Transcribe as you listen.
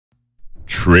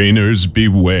Trainers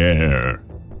beware.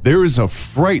 There is a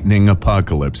frightening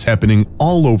apocalypse happening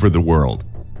all over the world.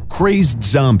 Crazed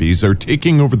zombies are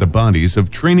taking over the bodies of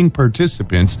training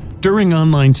participants during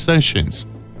online sessions.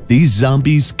 These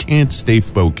zombies can't stay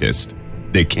focused.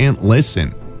 They can't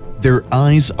listen. Their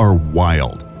eyes are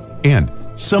wild. And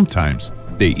sometimes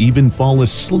they even fall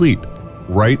asleep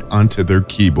right onto their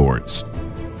keyboards.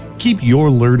 Keep your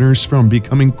learners from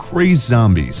becoming crazed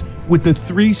zombies with the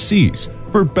 3 C's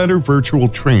for better virtual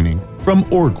training from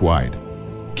Orgwide.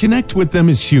 Connect with them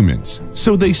as humans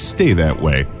so they stay that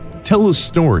way. Tell a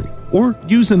story or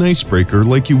use an icebreaker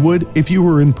like you would if you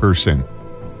were in person.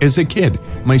 As a kid,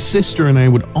 my sister and I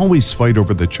would always fight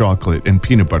over the chocolate and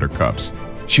peanut butter cups.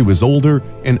 She was older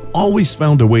and always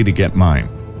found a way to get mine.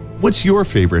 What's your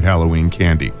favorite Halloween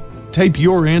candy? Type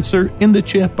your answer in the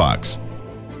chat box.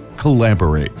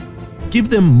 Collaborate. Give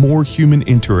them more human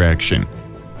interaction.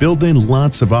 Build in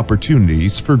lots of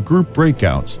opportunities for group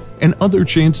breakouts and other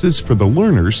chances for the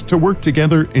learners to work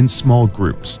together in small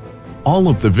groups. All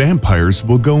of the vampires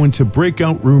will go into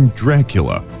breakout room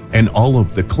Dracula, and all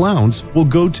of the clowns will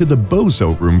go to the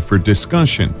bozo room for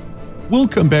discussion. We'll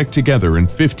come back together in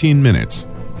 15 minutes.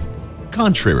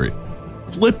 Contrary.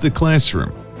 Flip the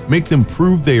classroom. Make them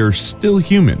prove they are still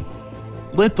human.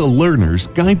 Let the learners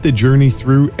guide the journey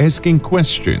through asking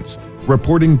questions,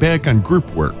 reporting back on group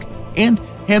work, and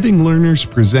having learners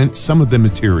present some of the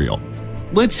material.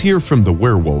 Let's hear from the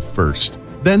werewolf first.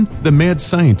 Then the mad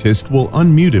scientist will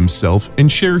unmute himself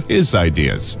and share his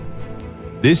ideas.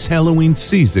 This Halloween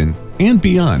season and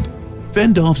beyond,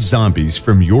 fend off zombies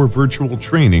from your virtual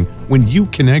training when you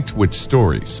connect with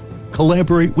stories,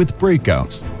 collaborate with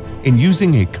breakouts, and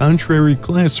using a contrary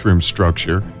classroom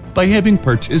structure by having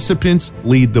participants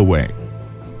lead the way.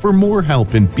 For more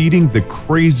help in beating the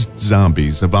crazed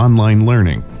zombies of online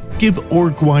learning, give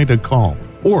Orgwide a call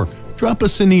or drop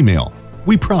us an email.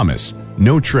 We promise,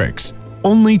 no tricks,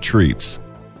 only treats.